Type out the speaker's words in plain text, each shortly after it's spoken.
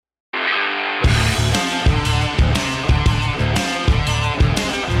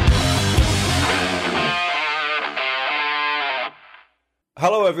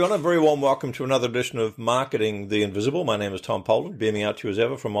Hello, everyone. A very warm welcome to another edition of Marketing the Invisible. My name is Tom Poland, beaming out to you as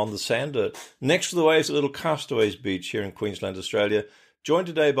ever from on the sand next to the waves at Little Castaways Beach here in Queensland, Australia. Joined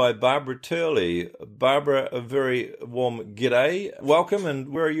today by Barbara Turley. Barbara, a very warm g'day. Welcome, and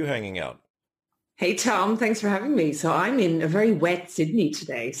where are you hanging out? Hey, Tom. Thanks for having me. So I'm in a very wet Sydney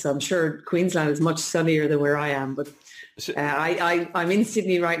today, so I'm sure Queensland is much sunnier than where I am. But I'm in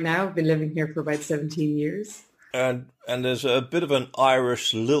Sydney right now. I've been living here for about 17 years. And there's a bit of an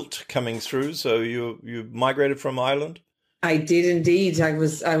Irish lilt coming through. So you migrated from Ireland? I did indeed. I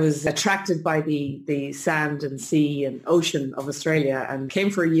was attracted by the sand and sea and ocean of Australia and came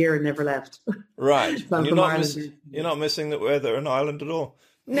for a year and never left. Right. So you're not missing the weather in Ireland at all?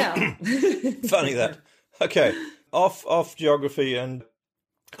 No. Funny that. Okay. Off geography and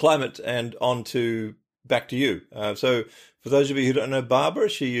climate and on to back to you. So for those of you who don't know Barbara,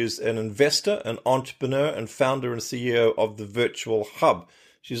 she is an investor, an entrepreneur, and founder and CEO of the Virtual Hub.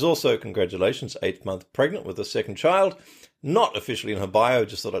 She's also, congratulations, 8th month pregnant with a second child. Not officially in her bio,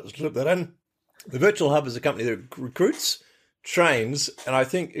 just thought I'd slip that in. The Virtual Hub is a company that recruits, trains, and I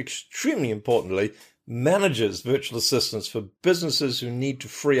think extremely importantly, manages virtual assistants for businesses who need to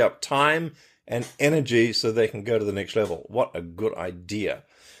free up time and energy so they can go to the next level. What a good idea.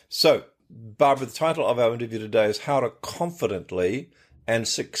 So, Barbara, the title of our interview today is How to Confidently and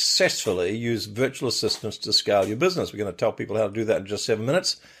Successfully Use Virtual Assistants to Scale Your Business. We're going to tell people how to do that in just 7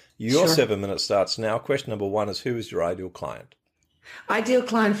 minutes. Your Sure. 7 minutes starts now. Question number one is, who is your ideal client? Ideal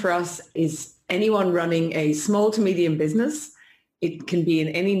client for us is anyone running a small to medium business. It can be in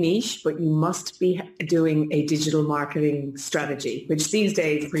any niche, but you must be doing a digital marketing strategy, which these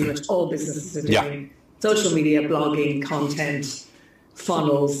days pretty much all businesses are doing. Yeah. Social media, blogging, content,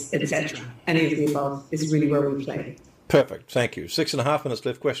 funnels, etc. Any of the above is really where we play. Perfect. Thank you. 6.5 minutes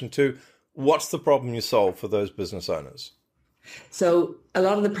left. Question two. What's the problem you solve for those business owners? So a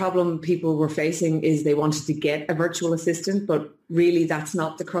lot of the problem people were facing is they wanted to get a virtual assistant, but really that's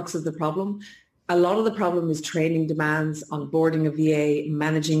not the crux of the problem. A lot of the problem is training demands, onboarding a VA,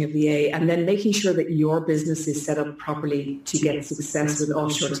 managing a VA, and then making sure that your business is set up properly to get success with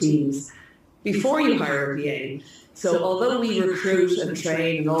offshore teams before you hire a VA. So although we recruit and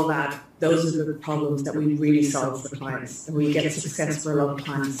train and all that, those are the problems that we really solve for clients. And we get success for a lot of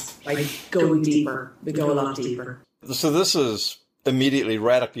clients by going deeper. We go a lot deeper. So this is immediately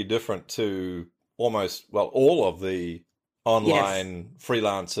radically different to almost, well, all of the online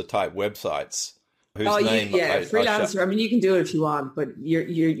freelancer type websites. Freelancer. I mean, you can do it if you want, but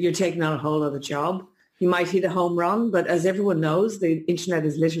you're taking on a whole other job. You might hit a home run, but as everyone knows, the internet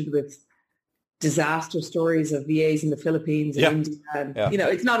is littered with disaster stories of VAs in the Philippines and India. And,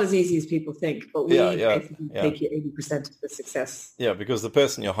 it's not as easy as people think, but we basically take you 80% of the success. Yeah, because the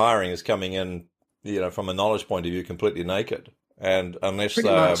person you're hiring is coming in, from a knowledge point of view, completely naked. And unless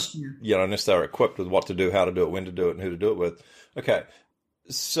they're equipped with what to do, how to do it, when to do it, and who to do it with. Okay.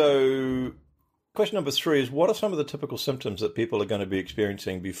 So question number three is, what are some of the typical symptoms that people are going to be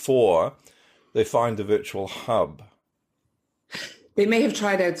experiencing before they find the Virtual Hub? They may have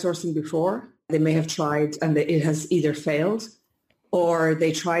tried outsourcing before. They may have tried and it has either failed, or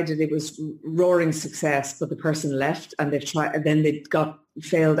they tried it was roaring success, but the person left and they've tried, and then they got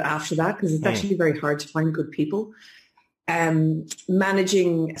failed after that, because it's actually very hard to find good people.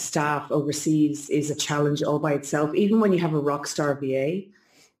 Managing staff overseas is a challenge all by itself. Even when you have a rock star VA,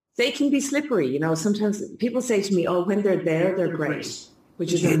 they can be slippery. Sometimes people say to me, oh, when they're there, they're great,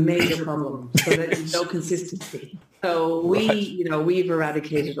 which is a major problem. So there's no consistency. So we've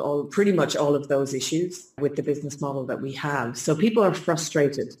eradicated pretty much all of those issues with the business model that we have. So people are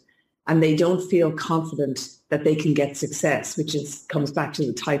frustrated and they don't feel confident that they can get success, which comes back to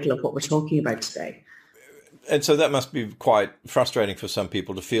the title of what we're talking about today. And so that must be quite frustrating for some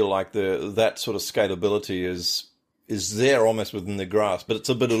people to feel like that sort of scalability is there almost within their grasp, but it's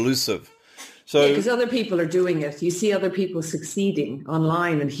a bit elusive. So, because other people are doing it. You see other people succeeding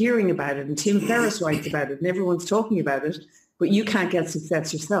online and hearing about it, and Tim Ferriss writes about it, and everyone's talking about it, but you can't get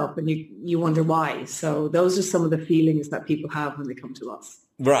success yourself, and you wonder why. So those are some of the feelings that people have when they come to us.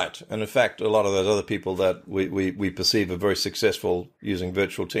 Right. And in fact, a lot of those other people that we perceive are very successful using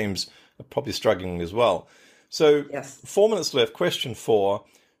virtual teams are probably struggling as well. So 4 minutes left. Question 4.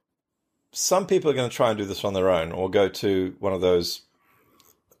 Some people are going to try and do this on their own or go to one of those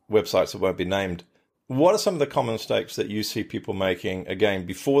websites that won't be named. What are some of the common mistakes that you see people making, again,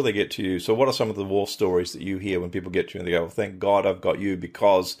 before they get to you? So what are some of the war stories that you hear when people get to you and they go, well, thank God I've got you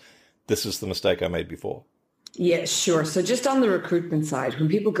because this is the mistake I made before? Yeah, sure. So just on the recruitment side, when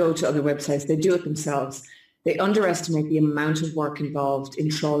people go to other websites, they do it themselves. They underestimate the amount of work involved in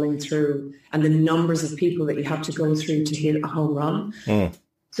trawling through and the numbers of people that you have to go through to hit a home run.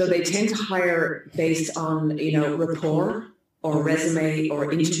 So they tend to hire based on, rapport or resume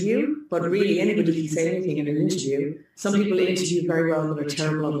or interview, but really anybody can say anything in an interview. Some people interview very well but are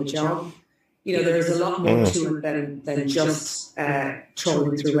terrible on the job. There's a lot more to it than just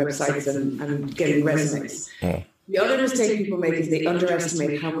trawling through websites and getting resumes. The other mistake people make is they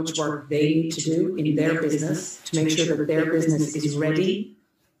underestimate how much work they need to do in their business to make sure that their business is ready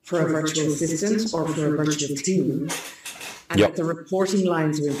for a virtual assistant or for a virtual team, and that the reporting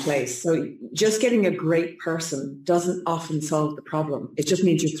lines are in place. So just getting a great person doesn't often solve the problem. It just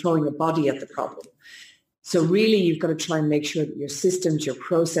means you're throwing a body at the problem. So really, you've got to try and make sure that your systems, your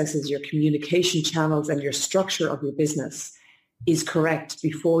processes, your communication channels, and your structure of your business is correct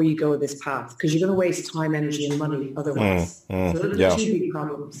before you go this path, because you're going to waste time, energy, and money otherwise. So those are two big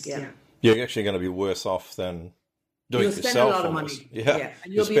problems. You're actually going to be worse off than doing it yourself. You'll spend a lot of money.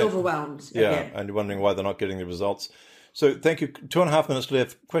 And you'll be overwhelmed. And you're wondering why they're not getting the results. So thank you. 2.5 minutes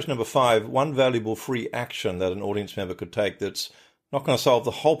left. Question number 5, one valuable free action that an audience member could take that's not going to solve the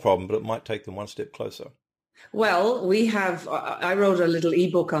whole problem, but it might take them one step closer. Well, I wrote a little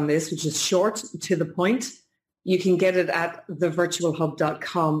ebook on this, which is short, to the point. You can get it at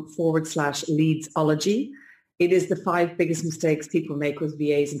thevirtualhub.com/leadsology. It is the 5 biggest mistakes people make with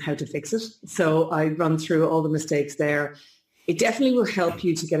VAs and how to fix it. So I run through all the mistakes there. It definitely will help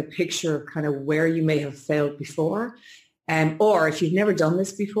you to get a picture of kind of where you may have failed before. Or if you've never done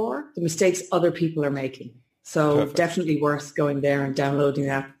this before, the mistakes other people are making. So definitely worth going there and downloading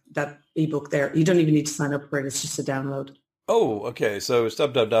that ebook there. You don't even need to sign up for it. It's just a download. Oh, okay. So it's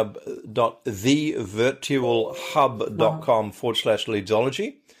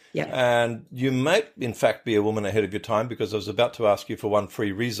www.thevirtualhub.com/leadsology. Yeah. And you might, in fact, be a woman ahead of your time, because I was about to ask you for one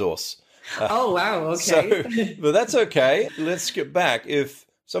free resource. Oh, wow. Okay. But that's okay. Let's skip back. If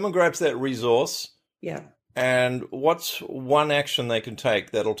someone grabs that resource, and what's one action they can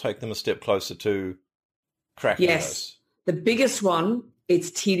take that'll take them a step closer to cracking those? The biggest one,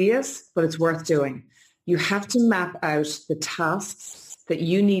 it's tedious, but it's worth doing. You have to map out the tasks that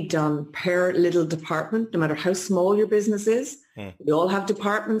you need done per little department, no matter how small your business is. We all have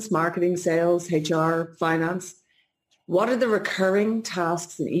departments: marketing, sales, HR, finance. What are the recurring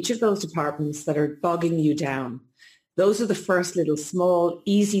tasks in each of those departments that are bogging you down? Those are the first little small,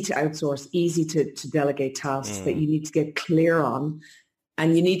 easy to outsource, easy to delegate tasks that you need to get clear on.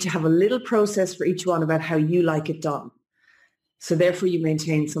 And you need to have a little process for each one about how you like it done. So therefore, you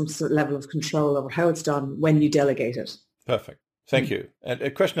maintain some sort of level of control over how it's done when you delegate it. Perfect. Thank you.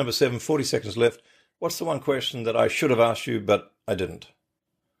 And question number 7, 40 seconds left. What's the one question that I should have asked you, but I didn't?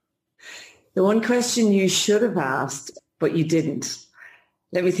 The one question you should have asked, but you didn't.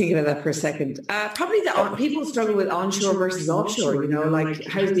 Let me think about that for a second. Probably people struggle with onshore versus offshore, like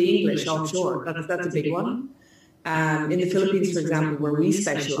how's the English offshore? That's a big one. In the Philippines, for example, where we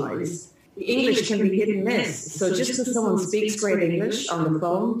specialize, the English can be hit and miss. So just because someone speaks great English on the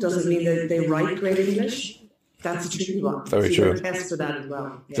phone doesn't mean that they write great English. That's a tricky one. Very true. Test for that as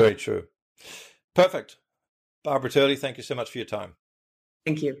well. Yeah. Very true. Perfect. Barbara Turley, thank you so much for your time.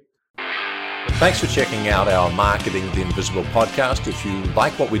 Thank you. Thanks for checking out our Marketing the Invisible podcast. If you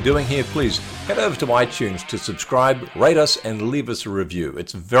like what we're doing here, please head over to iTunes to subscribe, rate us, and leave us a review.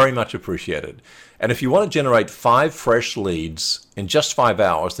 It's very much appreciated. And if you want to generate 5 fresh leads in just 5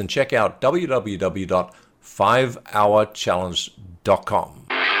 hours, then check out www.5hourchallenge.com.